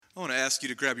I want to ask you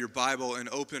to grab your Bible and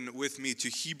open with me to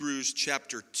Hebrews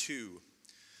chapter 2.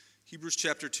 Hebrews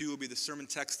chapter 2 will be the sermon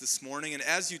text this morning. And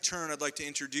as you turn, I'd like to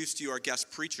introduce to you our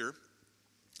guest preacher.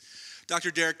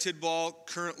 Dr. Derek Tidball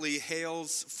currently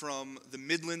hails from the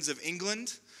Midlands of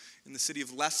England in the city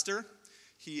of Leicester.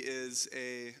 He is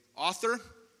an author,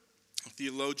 a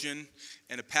theologian,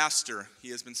 and a pastor.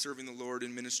 He has been serving the Lord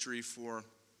in ministry for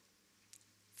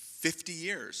 50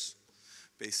 years,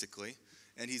 basically.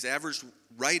 And he's averaged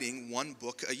writing one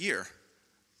book a year.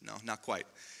 No, not quite.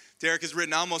 Derek has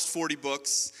written almost 40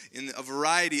 books in a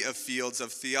variety of fields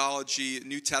of theology,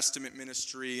 New Testament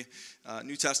ministry,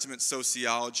 New Testament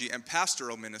sociology, and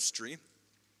pastoral ministry.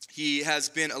 He has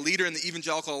been a leader in the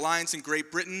Evangelical Alliance in Great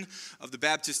Britain, of the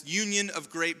Baptist Union of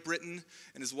Great Britain,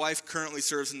 and his wife currently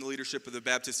serves in the leadership of the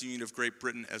Baptist Union of Great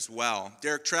Britain as well.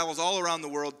 Derek travels all around the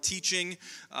world teaching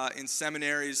in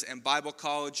seminaries and Bible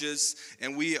colleges,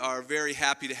 and we are very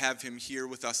happy to have him here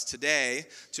with us today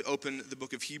to open the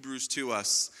book of Hebrews to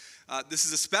us. This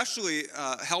is especially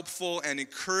helpful and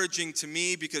encouraging to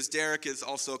me because Derek is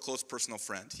also a close personal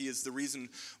friend. He is the reason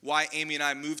why Amy and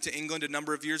I moved to England a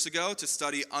number of years ago to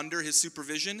study under his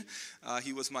supervision.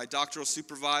 He was my doctoral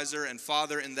supervisor and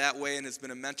father in that way and has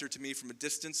been a mentor to me from a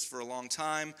distance for a long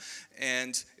time.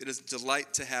 And it is a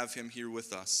delight to have him here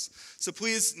with us. So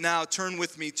please now turn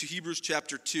with me to Hebrews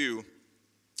chapter 2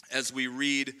 as we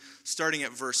read starting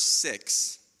at verse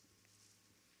 6.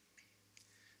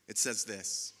 It says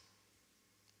this.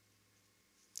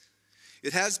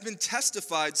 It has been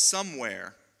testified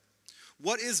somewhere,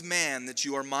 what is man that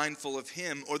you are mindful of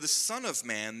him, or the son of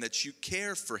man that you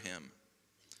care for him?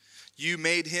 You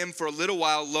made him for a little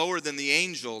while lower than the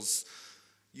angels.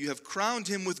 You have crowned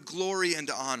him with glory and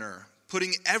honor,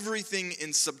 putting everything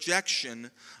in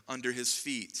subjection under his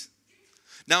feet.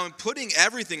 Now, in putting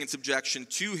everything in subjection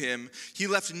to him, he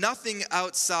left nothing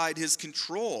outside his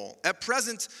control. At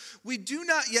present, we do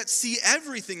not yet see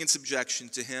everything in subjection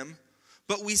to him,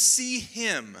 but we see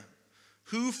him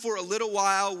who for a little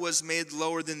while was made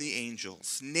lower than the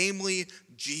angels, namely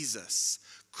Jesus,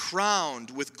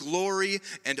 crowned with glory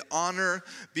and honor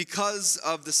because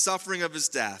of the suffering of his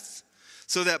death,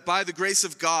 so that by the grace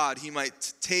of God he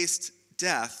might taste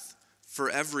death for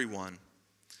everyone.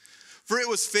 For it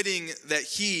was fitting that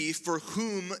he, for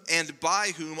whom and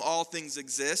by whom all things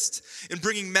exist, in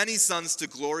bringing many sons to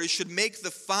glory, should make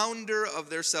the founder of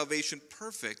their salvation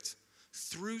perfect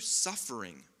through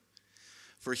suffering.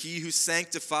 For he who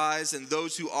sanctifies and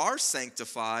those who are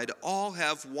sanctified all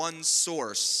have one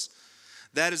source.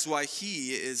 That is why he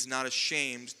is not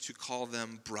ashamed to call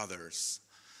them brothers,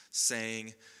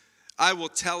 saying, I will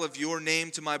tell of your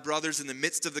name to my brothers in the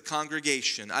midst of the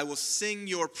congregation. I will sing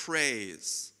your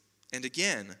praise. And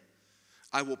again,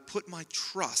 I will put my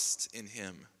trust in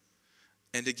him.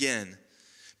 And again,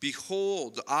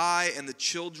 behold, I and the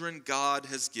children God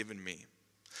has given me.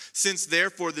 Since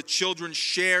therefore the children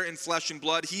share in flesh and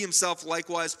blood, he himself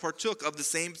likewise partook of the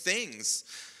same things.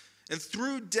 And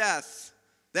through death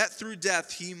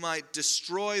he might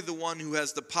destroy the one who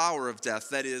has the power of death,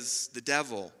 that is, the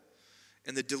devil,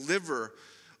 and to deliver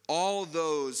all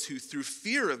those who through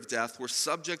fear of death were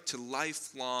subject to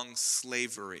lifelong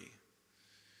slavery.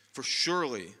 For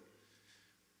surely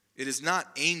it is not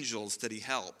angels that he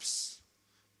helps,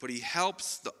 but he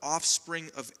helps the offspring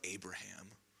of Abraham.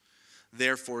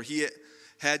 Therefore, he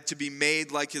had to be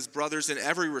made like his brothers in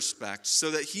every respect, so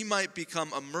that he might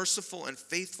become a merciful and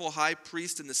faithful high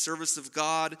priest in the service of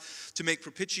God, to make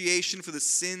propitiation for the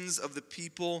sins of the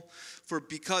people. For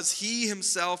because he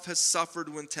himself has suffered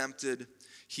when tempted,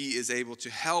 he is able to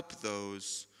help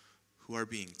those who are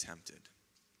being tempted.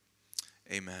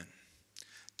 Amen.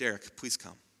 Derek, please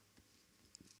come.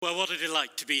 Well, what a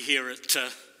delight to be here at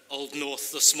Old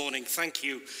North this morning. Thank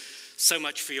you so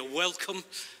much for your welcome.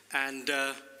 And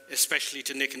especially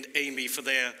to Nick and Amy for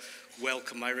their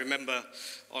welcome. I remember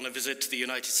on a visit to the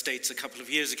United States a couple of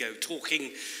years ago,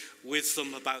 talking with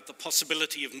them about the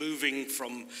possibility of moving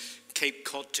from Cape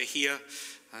Cod to here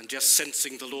and just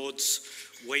sensing the Lord's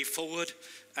way forward.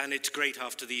 And it's great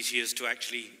after these years to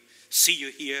actually see you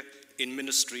here in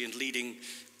ministry and leading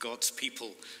God's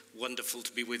people. Wonderful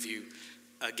to be with you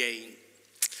again.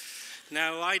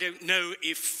 Now, I don't know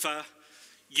if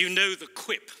you know the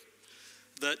quip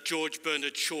that George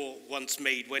Bernard Shaw once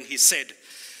made when he said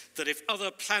that if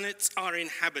other planets are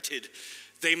inhabited,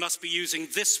 they must be using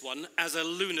this one as a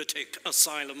lunatic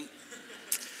asylum.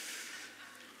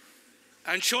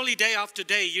 And surely day after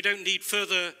day, you don't need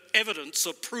further evidence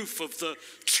or proof of the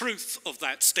truth of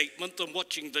that statement than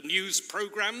watching the news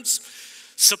programs.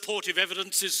 Supportive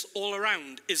evidence is all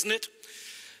around, isn't it?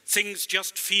 Things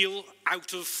just feel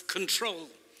out of control.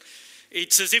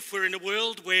 It's as if we're in a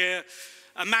world where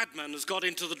a madman has got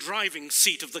into the driving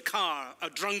seat of the car, a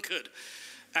drunkard,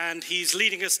 and he's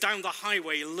leading us down the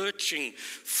highway, lurching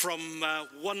from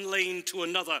one lane to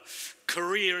another,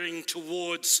 careering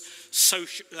towards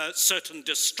certain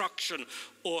destruction,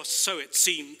 or so it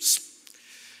seems.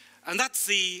 And that's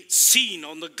the scene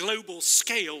on the global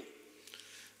scale.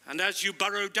 And as you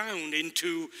burrow down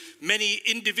into many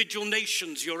individual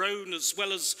nations, your own as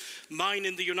well as mine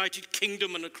in the United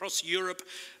Kingdom and across Europe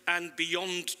and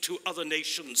beyond to other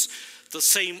nations, the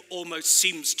same almost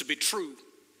seems to be true.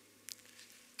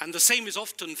 And the same is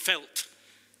often felt,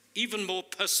 even more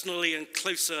personally and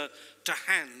closer to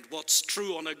hand, what's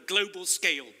true on a global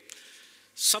scale.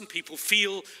 Some people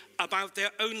feel about their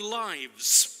own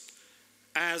lives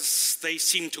as they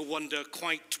seem to wonder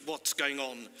quite what's going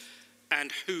on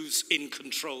and who's in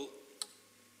control.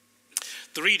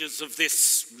 The readers of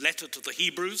this letter to the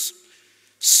Hebrews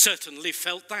certainly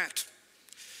felt that.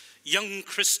 Young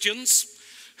Christians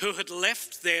who had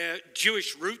left their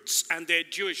Jewish roots and their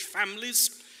Jewish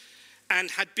families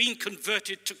and had been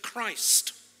converted to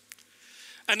Christ.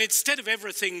 And instead of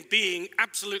everything being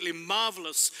absolutely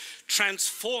marvelous,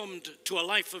 transformed to a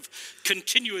life of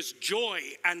continuous joy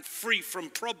and free from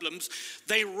problems,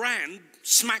 they ran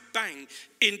smack bang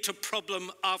into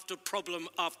problem after problem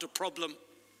after problem.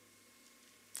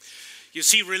 You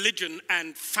see, religion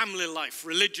and family life,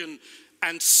 religion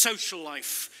and social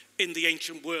life in the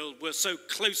ancient world were so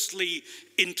closely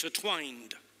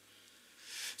intertwined.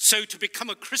 So to become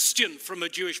a Christian from a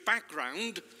Jewish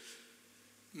background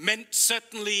meant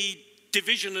certainly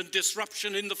division and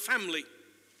disruption in the family.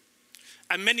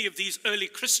 And many of these early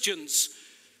Christians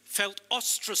felt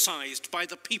ostracized by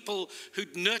the people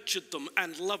who'd nurtured them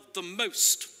and loved them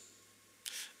most.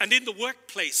 And in the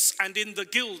workplace and in the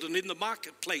guild and in the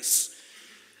marketplace,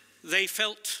 they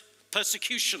felt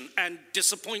persecution and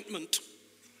disappointment.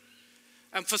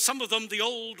 And for some of them, the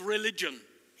old religion,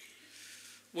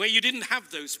 where you didn't have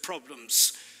those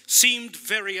problems, seemed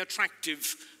very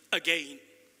attractive again.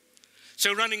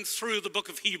 So running through the book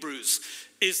of Hebrews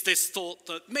is this thought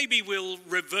that maybe we'll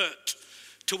revert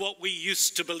to what we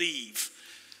used to believe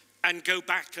and go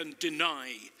back and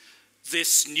deny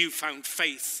this newfound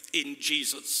faith in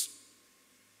Jesus.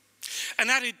 And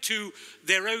added to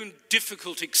their own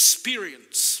difficult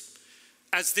experience,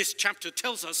 as this chapter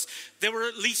tells us, there were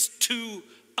at least two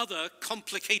other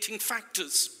complicating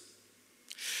factors.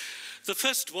 The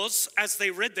first was, as they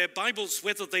read their Bibles,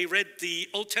 whether they read the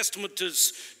Old Testament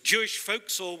as Jewish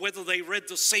folks or whether they read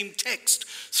the same text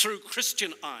through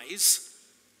Christian eyes,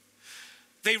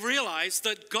 they realized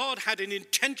that God had an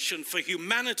intention for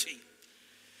humanity,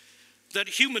 that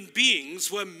human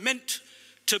beings were meant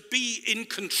to be in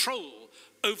control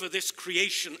over this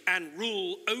creation and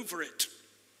rule over it.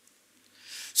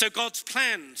 So God's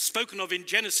plan, spoken of in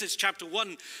Genesis chapter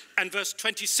 1 and verse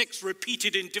 26,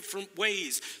 repeated in different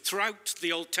ways throughout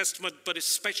the Old Testament, but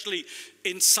especially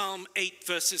in Psalm 8,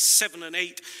 verses 7 and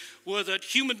 8, were that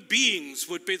human beings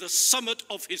would be the summit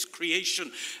of his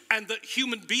creation and that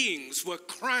human beings were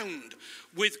crowned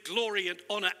with glory and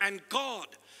honor. And God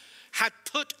had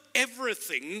put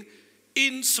everything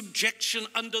in subjection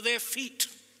under their feet.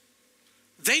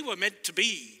 They were meant to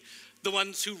be the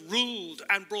ones who ruled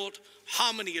and brought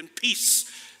harmony and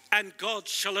peace and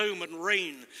God's shalom and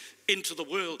reign into the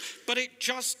world. But it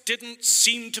just didn't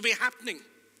seem to be happening.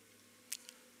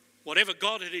 Whatever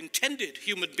God had intended,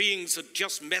 human beings had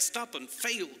just messed up and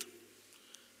failed.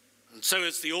 And so,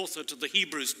 as the author to the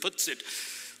Hebrews puts it,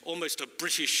 almost a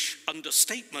British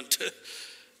understatement,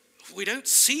 we don't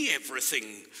see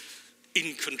everything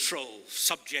in control,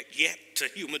 subject yet to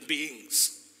human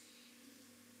beings.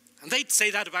 And they'd say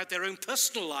that about their own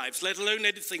personal lives, let alone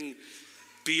anything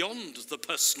beyond the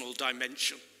personal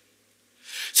dimension.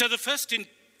 So the first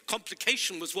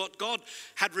complication was what God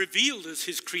had revealed as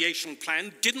his creation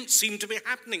plan didn't seem to be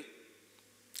happening.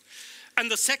 And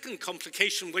the second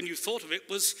complication, when you thought of it,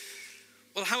 was,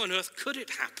 well, how on earth could it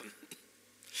happen?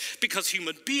 Because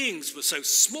human beings were so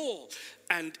small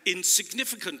and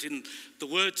insignificant. In the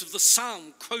words of the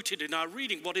psalm quoted in our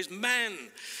reading, what is man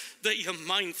that you're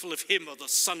mindful of him, or the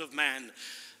Son of Man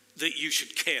that you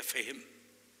should care for him?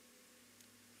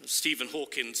 Stephen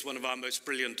Hawkins, one of our most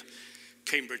brilliant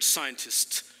Cambridge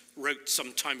scientists, wrote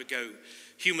some time ago,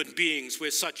 human beings,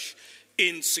 we're such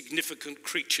insignificant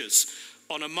creatures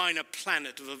on a minor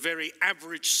planet of a very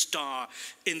average star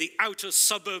in the outer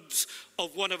suburbs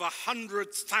of one of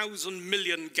 100,000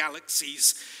 million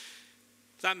galaxies.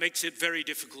 That makes it very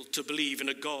difficult to believe in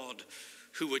a God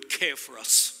who would care for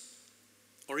us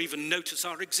or even notice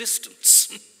our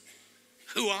existence.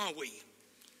 Who are we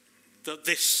that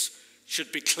this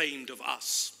should be claimed of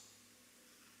us?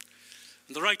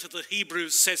 And the writer of the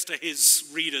Hebrews says to his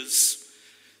readers,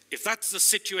 if that's the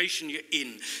situation you're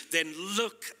in, then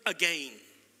look again.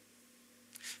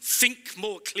 Think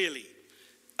more clearly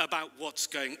about what's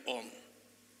going on.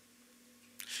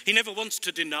 He never wants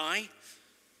to deny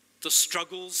the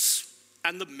struggles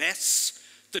and the mess,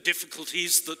 the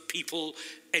difficulties that people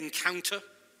encounter.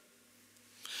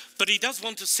 But he does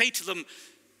want to say to them,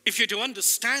 if you're to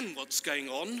understand what's going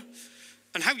on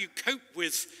and how you cope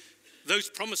with those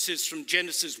promises from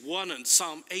Genesis 1 and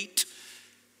Psalm 8,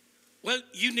 well,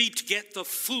 you need to get the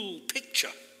full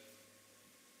picture.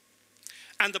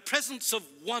 And the presence of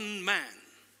one man,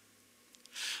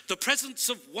 the presence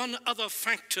of one other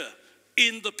factor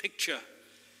in the picture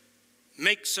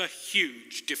makes a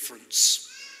huge difference.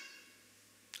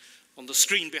 On the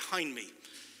screen behind me,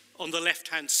 on the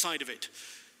left-hand side of it,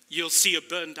 you'll see a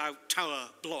burned-out tower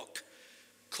block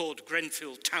called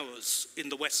Grenfell Towers in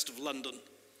the west of London.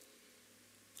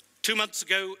 2 months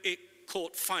ago, it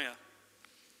caught fire.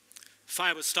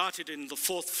 Fire was started in the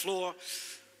 4th floor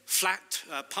flat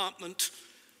apartment,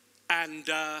 and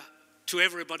to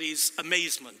everybody's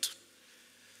amazement,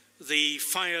 the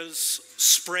fires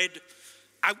spread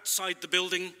outside the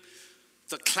building.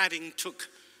 The cladding took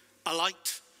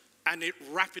alight, and it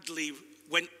rapidly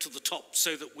went to the top,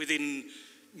 so that within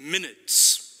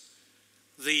minutes,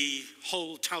 the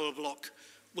whole tower block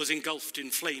was engulfed in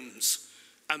flames,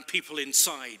 and people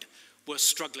inside were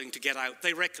struggling to get out.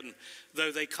 They reckon,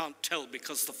 though they can't tell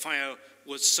because the fire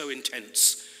was so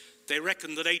intense, they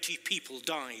reckon that 80 people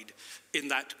died in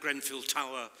that Grenfell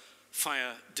Tower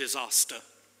fire disaster.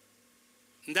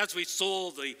 And as we saw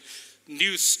the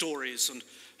news stories and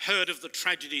heard of the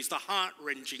tragedies, the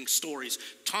heart-wrenching stories,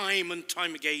 time and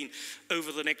time again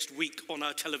over the next week on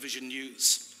our television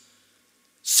news,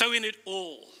 so in it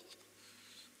all,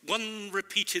 one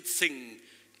repeated thing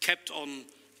kept on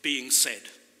being said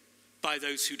by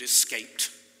those who'd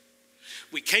escaped.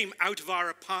 We came out of our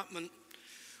apartment.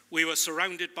 We were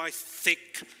surrounded by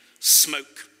thick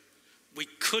smoke. We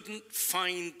couldn't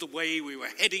find the way. We were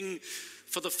heading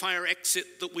for the fire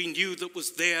exit that we knew that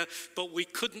was there, but we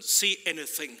couldn't see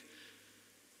anything.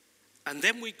 And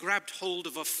then we grabbed hold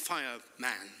of a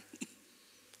fireman,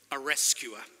 a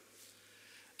rescuer.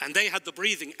 And they had the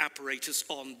breathing apparatus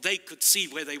on. They could see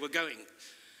where they were going.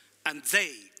 And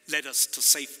they led us to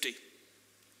safety.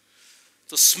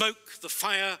 The smoke, the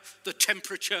fire, the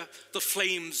temperature, the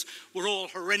flames were all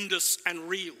horrendous and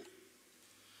real.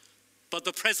 But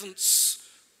the presence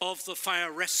of the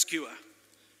fire rescuer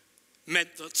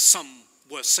meant that some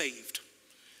were saved.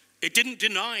 It didn't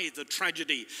deny the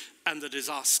tragedy and the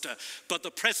disaster, but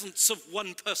the presence of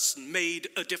one person made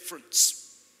a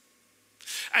difference.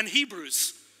 And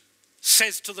Hebrews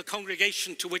says to the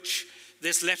congregation to which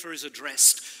this letter is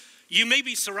addressed, you may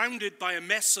be surrounded by a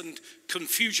mess and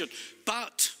confusion,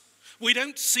 but we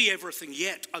don't see everything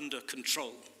yet under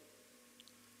control.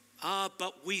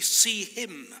 But we see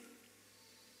him,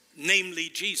 namely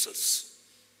Jesus.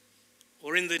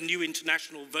 Or in the New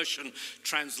International Version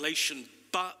translation,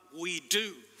 but we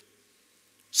do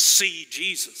see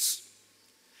Jesus.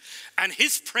 And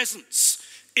his presence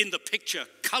in the picture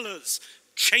colors,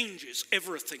 changes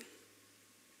everything.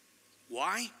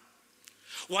 Why?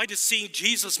 Why does seeing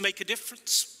Jesus make a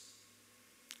difference?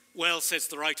 Well, says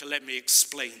the writer, let me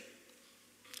explain.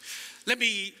 Let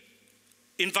me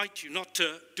invite you not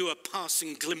to do a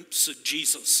passing glimpse at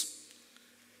Jesus.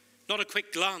 Not a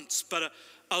quick glance, but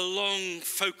a long,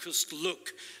 focused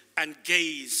look and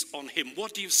gaze on him.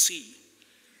 What do you see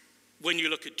when you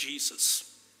look at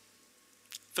Jesus?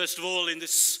 First of all, in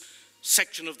this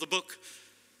section of the book,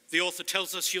 the author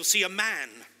tells us you'll see a man.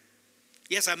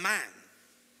 Yes, a man.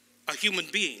 A human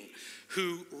being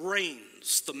who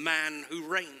reigns, the man who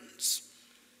reigns.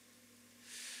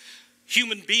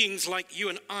 Human beings like you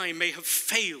and I may have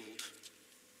failed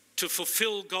to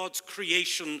fulfill God's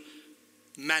creation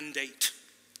mandate.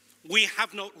 We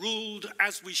have not ruled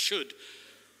as we should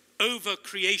over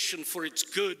creation for its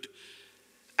good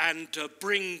and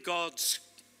bring God's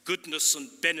goodness and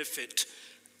benefit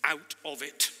out of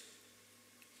it.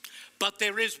 But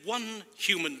there is one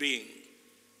human being,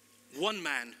 one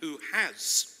man who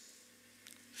has.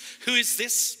 Who is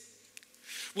this?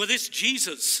 Well, this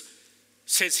Jesus,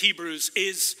 says Hebrews,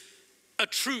 is a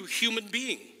true human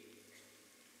being.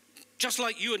 Just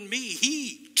like you and me,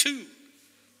 he too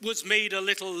was made a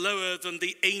little lower than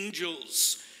the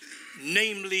angels,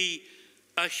 namely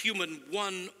a human,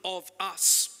 one of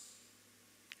us.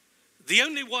 The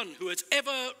only one who has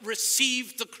ever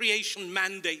received the creation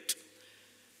mandate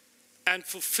and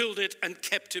fulfilled it and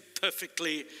kept it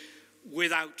perfectly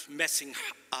without messing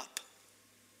up.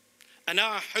 And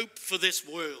our hope for this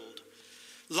world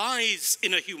lies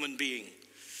in a human being.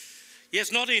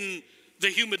 Yes, not in the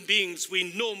human beings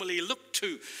we normally look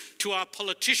to our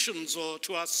politicians or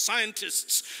to our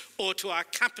scientists or to our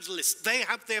capitalists. They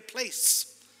have their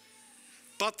place.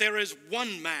 But there is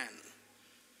one man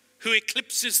who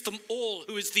eclipses them all,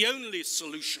 who is the only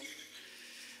solution,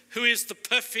 who is the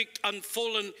perfect,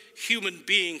 unfallen human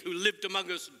being who lived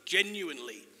among us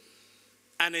genuinely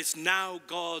and is now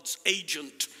God's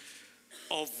agent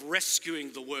of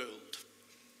rescuing the world,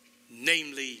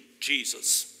 namely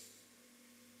Jesus.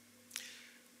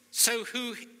 So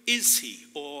who is he,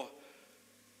 or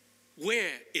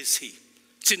where is he?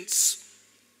 Since,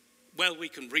 well, we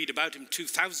can read about him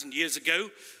 2,000 years ago,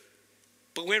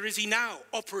 but where is he now,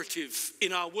 operative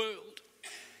in our world?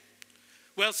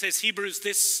 Well, says Hebrews,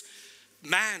 this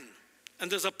man, and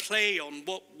there's a play on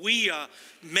what we are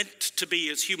meant to be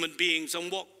as human beings and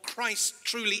what Christ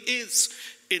truly is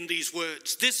in these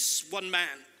words. This one man,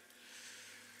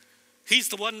 he's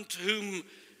the one to whom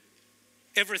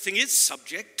everything is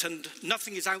subject and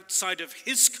nothing is outside of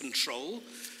his control.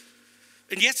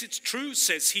 And yes, it's true,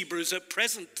 says Hebrews, at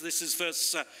present, this is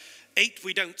verse 8,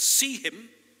 we don't see him.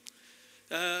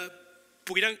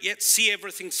 We don't yet see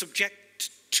everything subject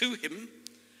to him.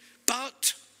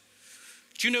 But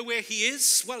do you know where he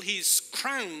is? Well, he's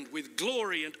crowned with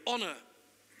glory and honor.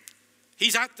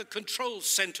 He's at the control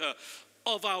center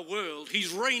of our world.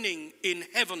 He's reigning in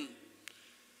heaven.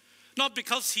 Not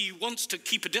because he wants to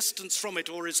keep a distance from it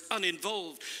or is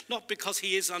uninvolved, not because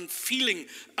he is unfeeling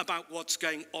about what's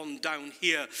going on down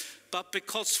here, but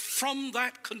because from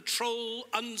that control,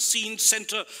 unseen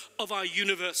center of our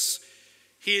universe,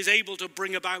 he is able to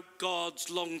bring about God's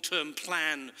long-term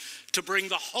plan, to bring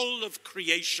the whole of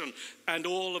creation and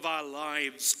all of our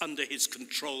lives under his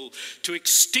control, to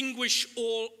extinguish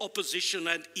all opposition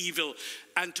and evil,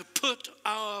 and to put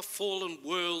our fallen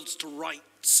worlds to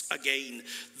rights again.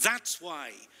 That's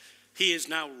why he is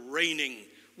now reigning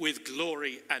with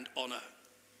glory and honor.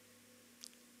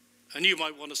 And you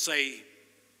might want to say,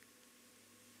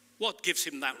 what gives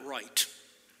him that right?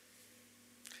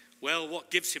 Well, what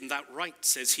gives him that right,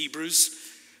 says Hebrews,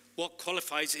 what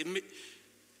qualifies him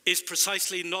is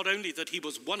precisely not only that he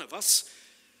was one of us,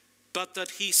 but that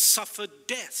he suffered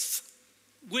death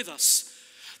with us,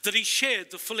 that he shared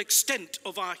the full extent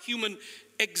of our human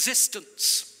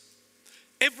existence.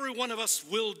 Every one of us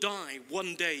will die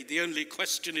one day. The only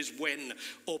question is when,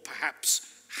 or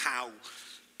perhaps how.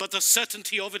 But the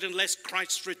certainty of it, unless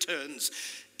Christ returns,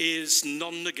 is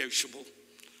non-negotiable.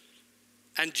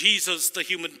 And Jesus, the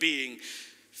human being,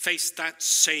 faced that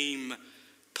same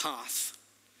path,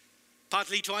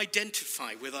 partly to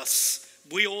identify with us.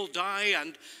 We all die,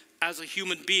 and as a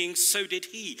human being, so did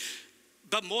he.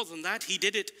 But more than that, he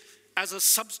did it as a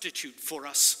substitute for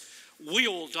us. We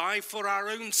all die for our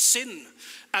own sin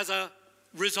as a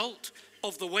result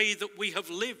of the way that we have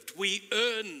lived. We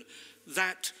earn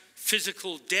that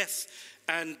physical death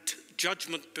and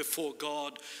judgment before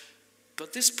God.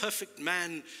 But this perfect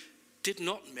man did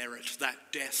not merit that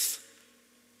death.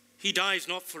 He dies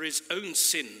not for his own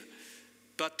sin,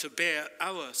 but to bear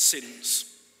our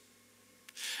sins.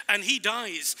 And he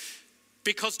dies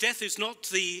because death is not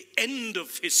the end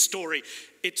of his story.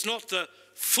 It's not the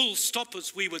full stop,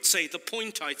 as we would say, the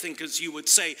point, I think, as you would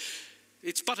say.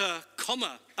 It's but a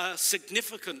comma, a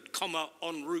significant comma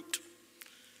en route.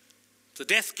 The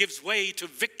death gives way to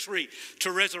victory,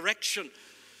 to resurrection.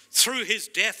 Through his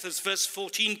death, as verse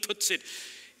 14 puts it,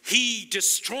 he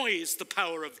destroys the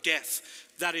power of death,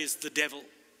 that is the devil.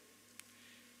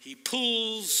 He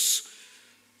pulls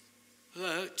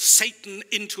Satan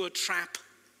into a trap.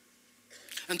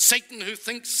 And Satan, who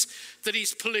thinks that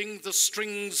he's pulling the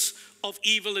strings of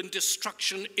evil and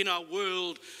destruction in our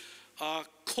world, are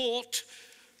caught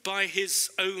by his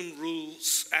own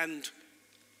rules. And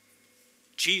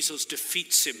Jesus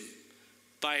defeats him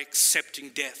by accepting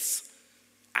death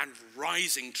and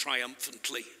rising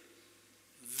triumphantly.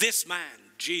 This man,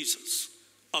 Jesus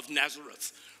of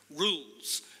Nazareth,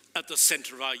 rules at the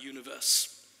center of our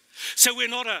universe. So we're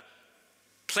not a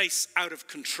place out of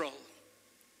control.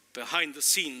 Behind the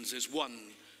scenes is one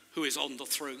who is on the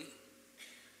throne.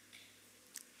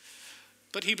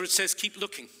 But Hebrews says, keep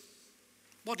looking.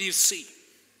 What do you see?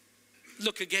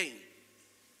 Look again.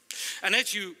 And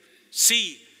as you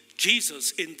see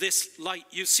Jesus in this light,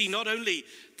 you see not only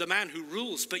the man who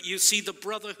rules, but you see the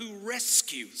brother who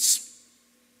rescues.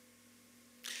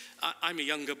 I'm a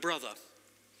younger brother.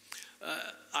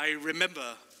 I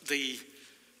remember the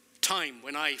time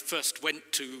when I first went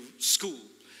to school.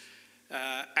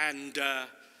 And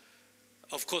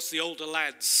of course, the older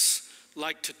lads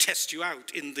like to test you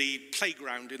out in the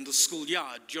playground, in the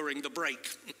schoolyard during the break.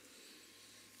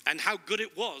 and how good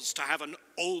it was to have an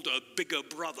older, bigger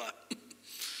brother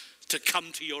to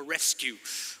come to your rescue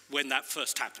when that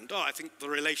first happened. Oh, I think the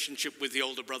relationship with the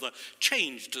older brother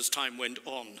changed as time went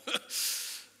on.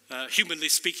 Humanly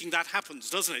speaking, that happens,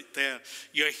 doesn't it? They're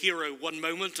your hero one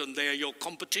moment and they're your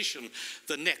competition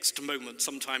the next moment,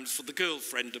 sometimes for the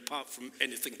girlfriend, apart from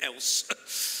anything else.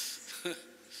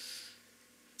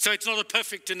 So it's not a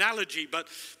perfect analogy,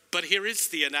 but here is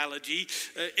the analogy.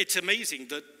 It's amazing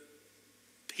that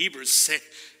Hebrews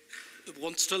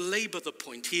wants to labor the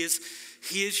point. He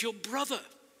is your brother,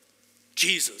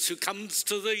 Jesus, who comes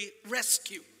to the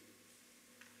rescue.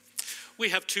 We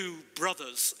have two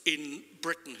brothers in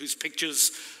Britain whose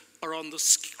pictures are on the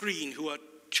screen who are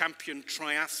champion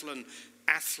triathlon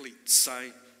athletes. I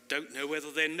don't know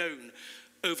whether they're known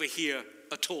over here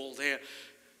at all. They're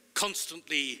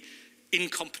constantly in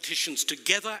competitions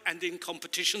together and in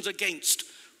competitions against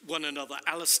one another.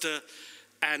 Alistair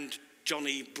and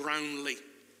Johnny Brownlee.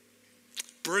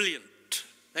 Brilliant.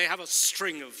 They have a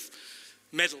string of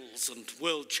medals and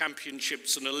world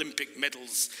championships and Olympic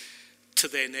medals to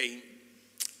their name.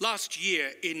 Last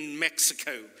year in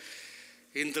Mexico,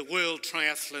 in the World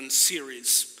Triathlon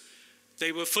Series,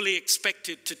 they were fully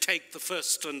expected to take the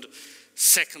first and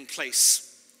second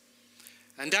place.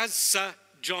 And as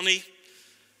Johnny,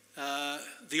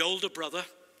 the older brother,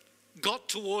 got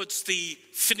towards the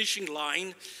finishing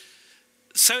line,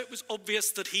 so it was obvious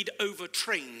that he'd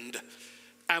overtrained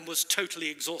and was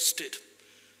totally exhausted.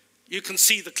 You can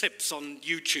see the clips on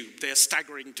YouTube. They're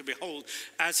staggering to behold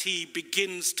as he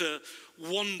begins to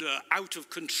wander out of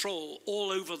control all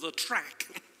over the track.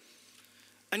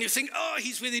 And you think, oh,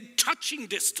 he's within touching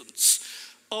distance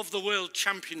of the world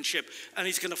championship, and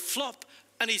he's going to flop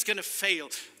and he's going to fail,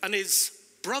 and his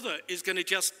brother is going to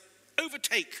just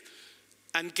overtake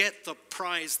and get the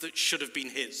prize that should have been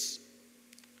his.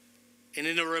 And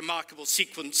in a remarkable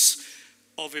sequence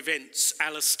of events,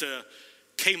 Alistair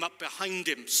came up behind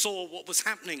him, saw what was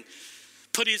happening,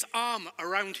 put his arm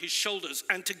around his shoulders,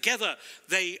 and together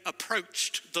they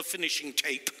approached the finishing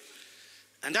tape.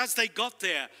 And as they got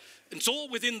there, and it's all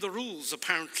within the rules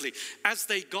apparently, as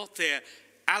they got there,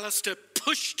 Alistair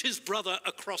pushed his brother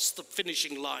across the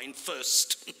finishing line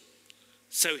first.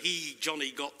 So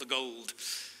Johnny, got the gold,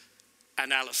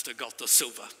 and Alistair got the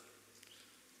silver.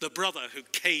 The brother who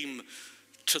came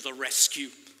to the rescue.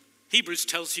 Hebrews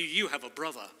tells you you have a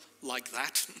brother like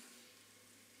that,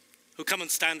 who come and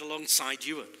stand alongside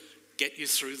you and get you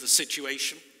through the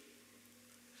situation.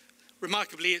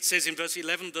 Remarkably, it says in verse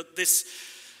 11 that this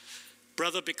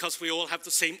brother, because we all have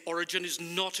the same origin, is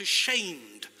not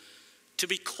ashamed to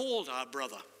be called our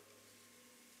brother.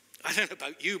 I don't know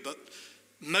about you, but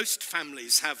most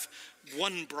families have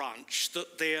one branch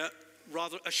that they're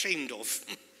rather ashamed of.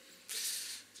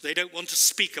 They don't want to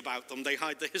speak about them. They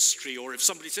hide the history. Or if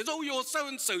somebody says, oh, you're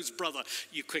so-and-so's brother,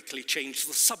 you quickly change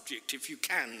the subject if you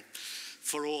can,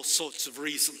 for all sorts of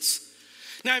reasons.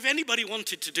 Now, if anybody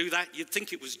wanted to do that, you'd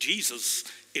think it was Jesus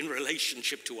in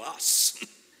relationship to us.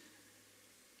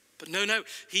 But no,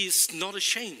 he's not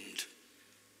ashamed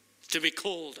to be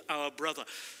called our brother.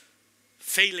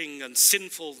 Failing and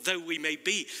sinful though we may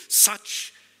be,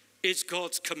 such is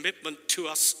God's commitment to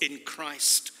us in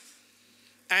Christ.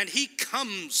 And he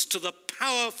comes to the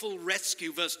powerful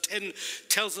rescue. Verse 10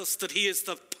 tells us that he is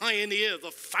the pioneer, the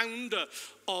founder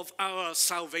of our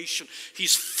salvation.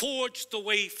 He's forged the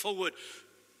way forward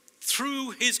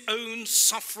through his own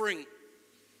suffering. It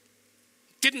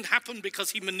didn't happen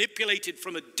because he manipulated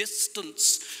from a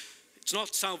distance. It's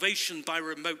not salvation by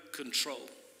remote control.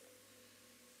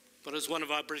 But as one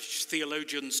of our British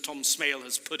theologians, Tom Smale,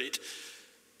 has put it,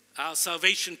 our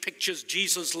salvation pictures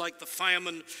Jesus like the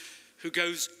fireman who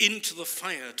goes into the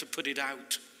fire to put it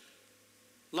out,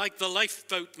 like the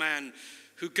lifeboat man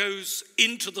who goes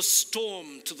into the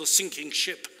storm to the sinking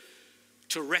ship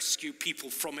to rescue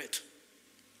people from it,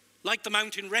 like the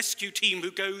mountain rescue team who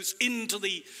goes into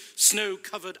the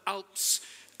snow-covered Alps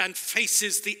and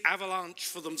faces the avalanche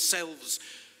for themselves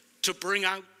to bring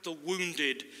out the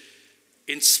wounded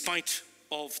in spite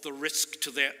of the risk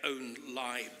to their own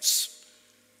lives.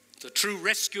 The true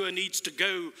rescuer needs to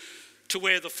go to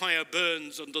where the fire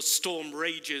burns and the storm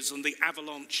rages and the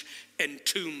avalanche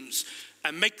entombs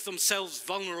and make themselves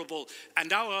vulnerable.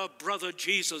 And our brother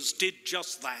Jesus did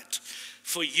just that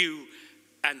for you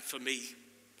and for me.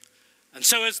 And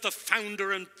so as the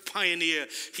founder and pioneer,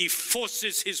 he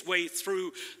forces his way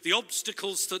through the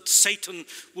obstacles that Satan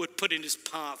would put in his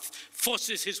path,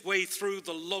 forces his way through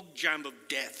the logjam of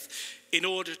death in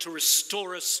order to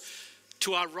restore us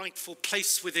to our rightful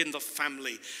place within the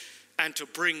family and to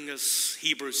bring, as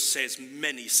Hebrews says,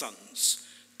 many sons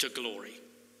to glory.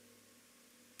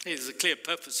 There's a clear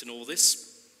purpose in all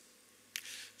this.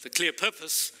 The clear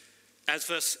purpose, as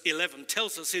verse 11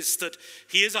 tells us, is that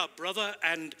he is our brother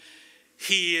and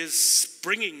he is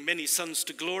bringing many sons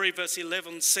to glory. Verse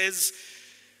 11 says,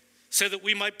 so that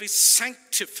we might be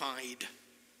sanctified.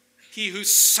 He who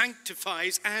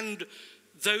sanctifies and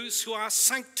those who are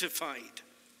sanctified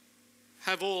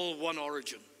have all one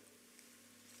origin.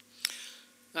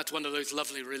 That's one of those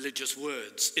lovely religious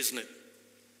words, isn't it?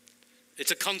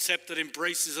 It's a concept that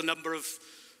embraces a number of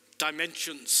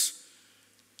dimensions.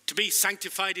 To be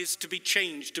sanctified is to be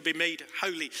changed, to be made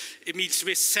holy. It means to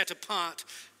be set apart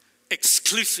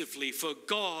exclusively for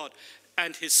God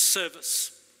and his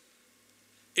service.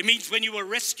 It means when you were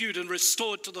rescued and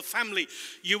restored to the family,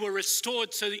 you were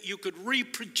restored so that you could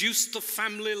reproduce the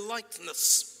family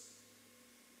likeness.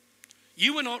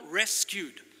 You were not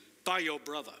rescued by your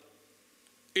brother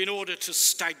in order to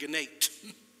stagnate.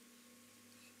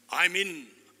 I'm in,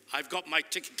 I've got my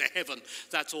ticket to heaven,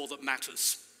 that's all that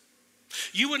matters.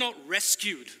 You were not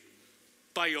rescued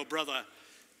by your brother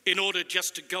in order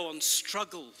just to go on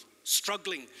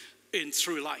struggling in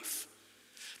through life,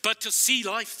 but to see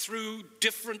life through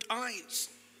different eyes.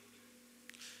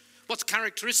 What's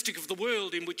characteristic of the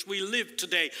world in which we live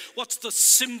today? What's the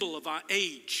symbol of our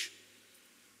age?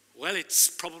 Well, it's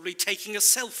probably taking a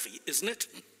selfie, isn't it?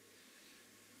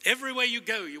 Everywhere you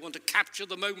go, you want to capture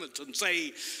the moment and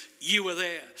say, you were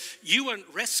there. You weren't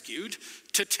rescued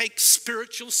to take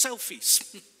spiritual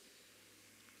selfies,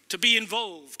 to be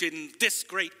involved in this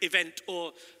great event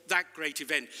or that great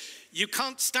event. You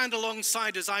can't stand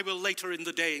alongside, as I will later in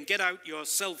the day, and get out your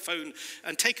cell phone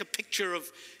and take a picture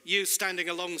of you standing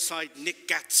alongside Nick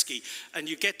Gatsky, and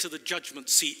you get to the judgment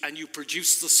seat and you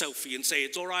produce the selfie and say,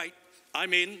 it's all right,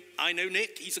 I'm in, I know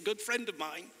Nick, he's a good friend of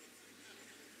mine.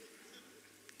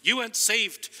 You weren't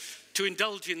saved to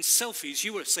indulge in selfies,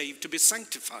 you were saved to be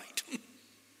sanctified,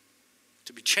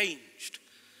 to be changed,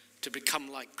 to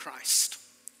become like Christ.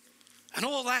 And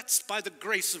all that's by the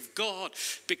grace of God,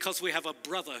 because we have a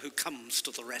brother who comes to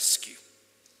the rescue.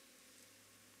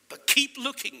 But keep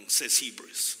looking, says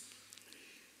Hebrews.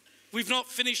 We've not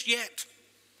finished yet.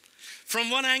 From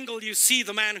one angle, you see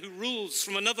the man who rules.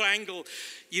 From another angle,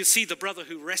 you see the brother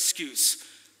who rescues.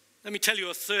 Let me tell you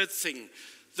a third thing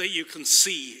that you can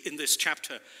see in this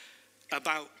chapter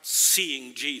about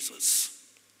seeing Jesus.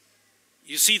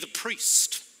 You see the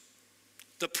priest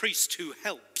who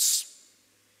helps.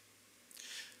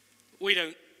 We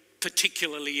don't,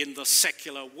 particularly in the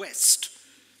secular West,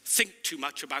 think too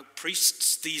much about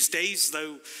priests these days,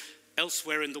 though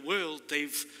elsewhere in the world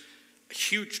they've a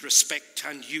huge respect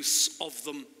and use of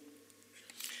them.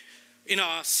 In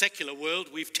our secular world,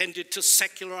 we've tended to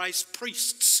secularize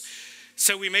priests.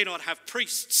 So we may not have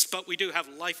priests, but we do have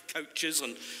life coaches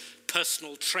and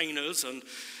personal trainers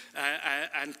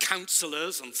and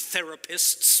counselors and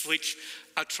therapists, which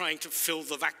are trying to fill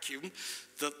the vacuum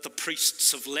that the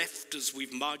priests have left as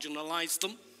we've marginalized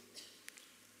them.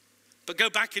 But go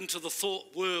back into the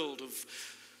thought world of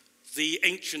the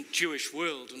ancient Jewish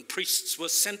world, and priests were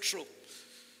central.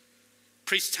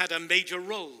 Priests had a major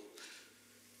role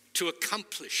to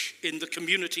accomplish in the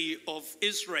community of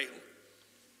Israel.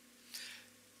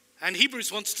 And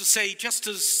Hebrews wants to say, just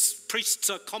as priests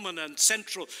are common and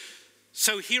central,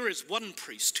 so here is one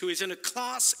priest who is in a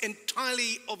class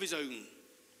entirely of his own.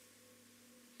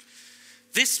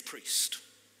 This priest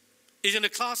is in a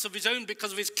class of his own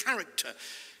because of his character.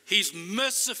 He's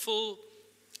merciful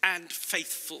and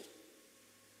faithful.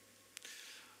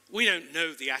 We don't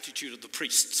know the attitude of the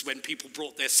priests when people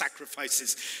brought their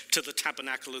sacrifices to the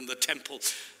tabernacle and the temple.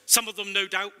 Some of them, no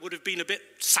doubt, would have been a bit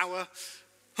sour.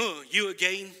 You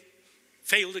again?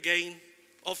 Failed again?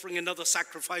 Offering another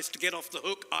sacrifice to get off the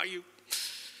hook, are you?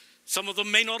 Some of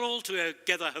them may not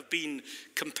altogether have been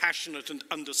compassionate and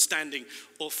understanding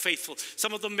or faithful.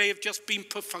 Some of them may have just been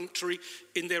perfunctory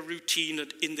in their routine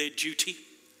and in their duty.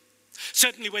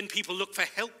 Certainly when people look for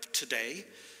help today,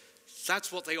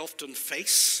 that's what they often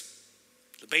face.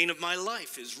 The bane of my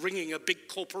life is ringing a big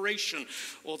corporation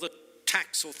or the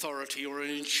tax authority or an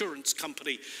insurance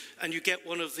company, and you get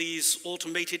one of these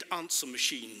automated answer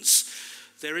machines.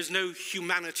 There is no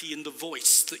humanity in the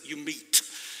voice that you meet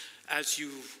as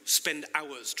you spend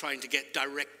hours trying to get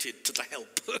directed to the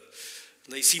help.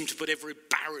 They seem to put every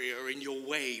barrier in your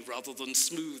way rather than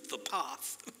smooth the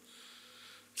path.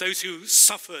 Those who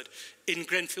suffered in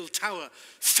Grenfell Tower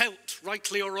felt,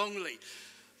 rightly or wrongly,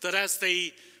 that as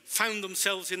they found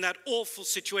themselves in that awful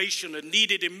situation and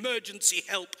needed emergency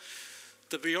help,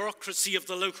 the bureaucracy of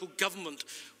the local government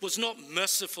was not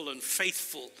merciful and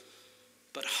faithful,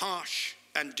 but harsh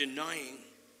and denying.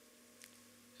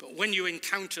 But when you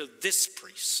encounter this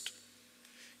priest,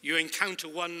 You encounter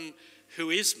one who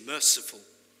is merciful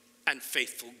and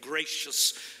faithful,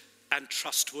 gracious and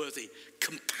trustworthy,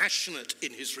 compassionate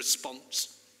in his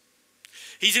response.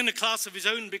 He's in a class of his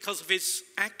own because of his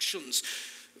actions.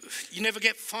 You never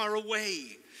get far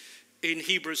away in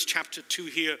Hebrews chapter 2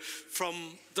 here from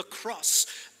the cross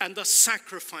and the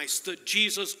sacrifice that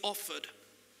Jesus offered.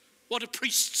 What do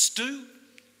priests do?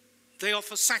 They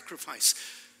offer sacrifice.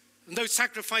 And those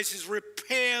sacrifices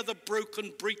repair the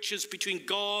broken breaches between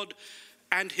God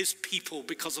and his people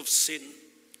because of sin.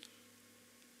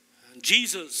 And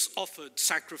Jesus offered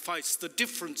sacrifice. The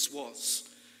difference was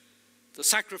the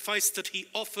sacrifice that he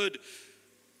offered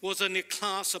was in a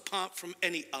class apart from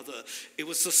any other. It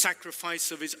was the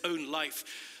sacrifice of his own life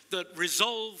that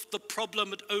resolved the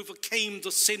problem and overcame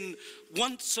the sin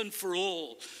once and for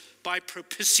all by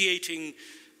propitiating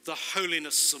the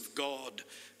holiness of God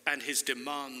and his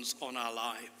demands on our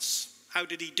lives. How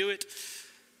did he do it?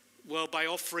 Well, by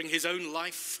offering his own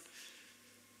life,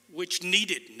 which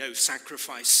needed no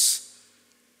sacrifice,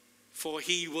 for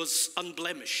he was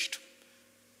unblemished,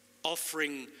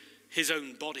 offering his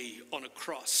own body on a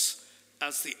cross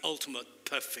as the ultimate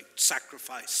perfect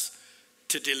sacrifice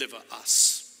to deliver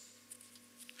us.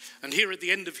 And here at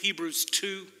the end of Hebrews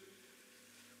 2,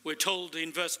 we're told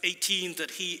in verse 18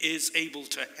 that he is able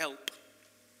to help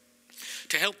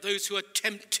those who are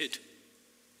tempted.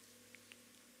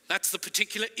 That's the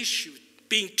particular issue,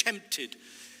 being tempted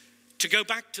to go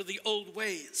back to the old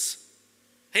ways.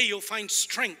 Hey, you'll find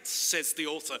strength, says the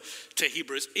author to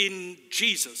Hebrews, in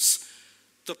Jesus,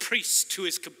 the priest who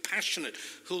is compassionate,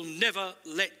 who'll never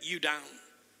let you down.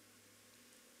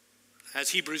 As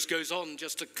Hebrews goes on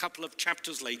just a couple of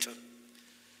chapters later,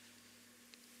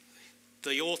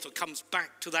 the author comes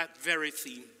back to that very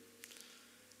theme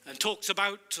and talks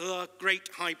about the great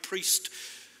high priest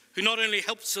who not only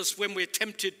helps us when we're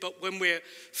tempted, but when we're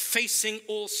facing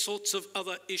all sorts of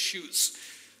other issues.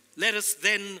 Let us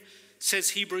then, says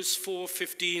Hebrews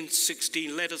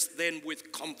 4:15-16, let us then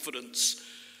with confidence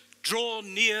draw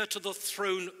near to the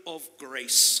throne of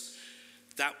grace,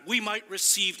 that we might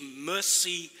receive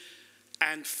mercy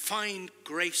and find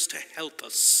grace to help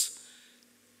us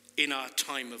in our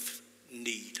time of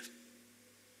need.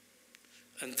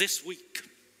 And this week,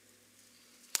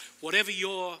 whatever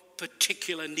your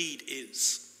particular need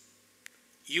is,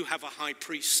 you have a high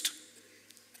priest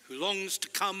who longs to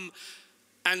come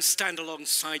and stand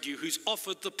alongside you, who's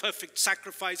offered the perfect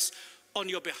sacrifice on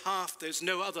your behalf. There's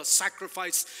no other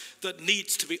sacrifice that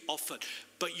needs to be offered,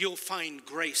 but you'll find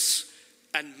grace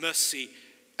and mercy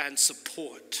and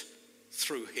support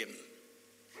through him.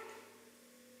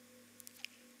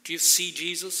 Do you see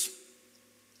Jesus?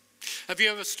 Have you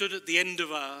ever stood at the end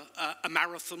of a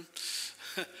marathon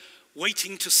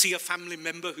waiting to see a family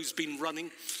member who's been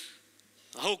running?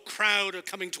 The whole crowd are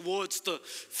coming towards the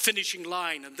finishing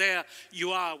line, and there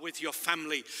you are with your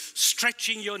family,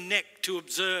 stretching your neck to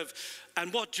observe.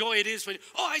 And what joy it is when,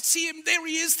 oh, I see him, there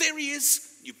he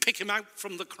is. You pick him out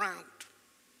from the crowd.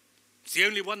 It's the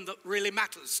only one that really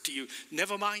matters to you.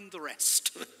 Never mind the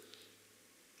rest.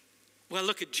 Well,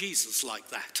 look at Jesus like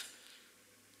that.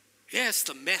 Yes,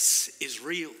 the mess is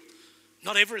real.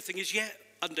 Not everything is yet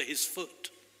under his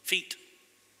feet.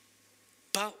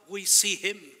 But we see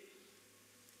him.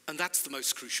 And that's the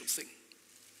most crucial thing.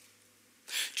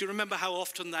 Do you remember how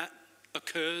often that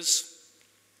occurs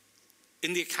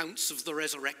in the accounts of the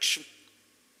resurrection?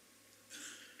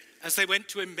 As they went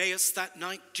to Emmaus that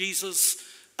night, Jesus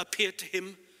appeared to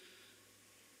him,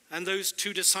 and those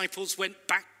two disciples went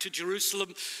back to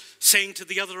Jerusalem, saying to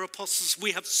the other apostles,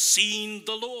 we have seen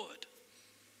the Lord.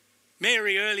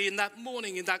 Mary, early in that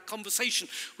morning, in that conversation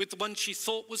with the one she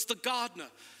thought was the gardener,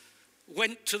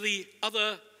 went to the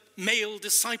other male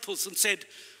disciples and said,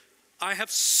 I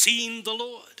have seen the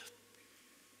Lord.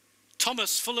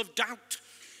 Thomas, full of doubt,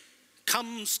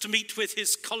 comes to meet with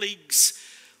his colleagues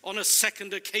on a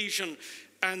second occasion,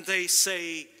 and they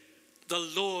say, the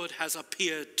Lord has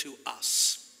appeared to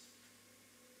us.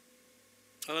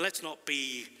 Well, let's not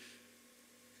be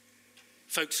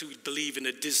folks who believe in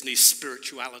a Disney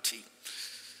spirituality,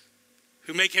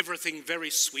 who make everything very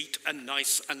sweet and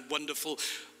nice and wonderful,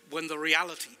 when the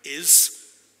reality is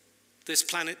this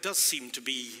planet does seem to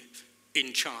be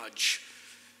in charge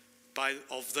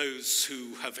of those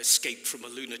who have escaped from a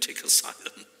lunatic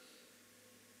asylum.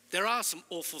 There are some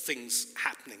awful things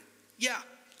happening. Yeah,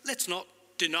 let's not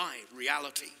deny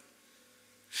reality.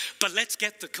 But let's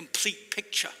get the complete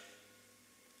picture.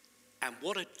 And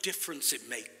what a difference it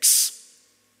makes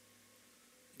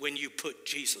when you put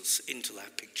Jesus into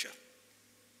that picture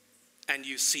and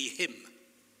you see him,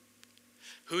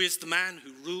 who is the man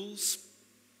who rules,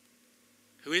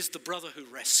 who is the brother who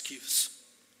rescues,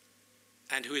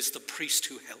 and who is the priest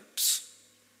who helps,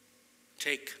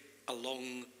 take a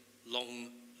long, long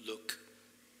look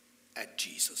at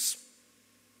Jesus.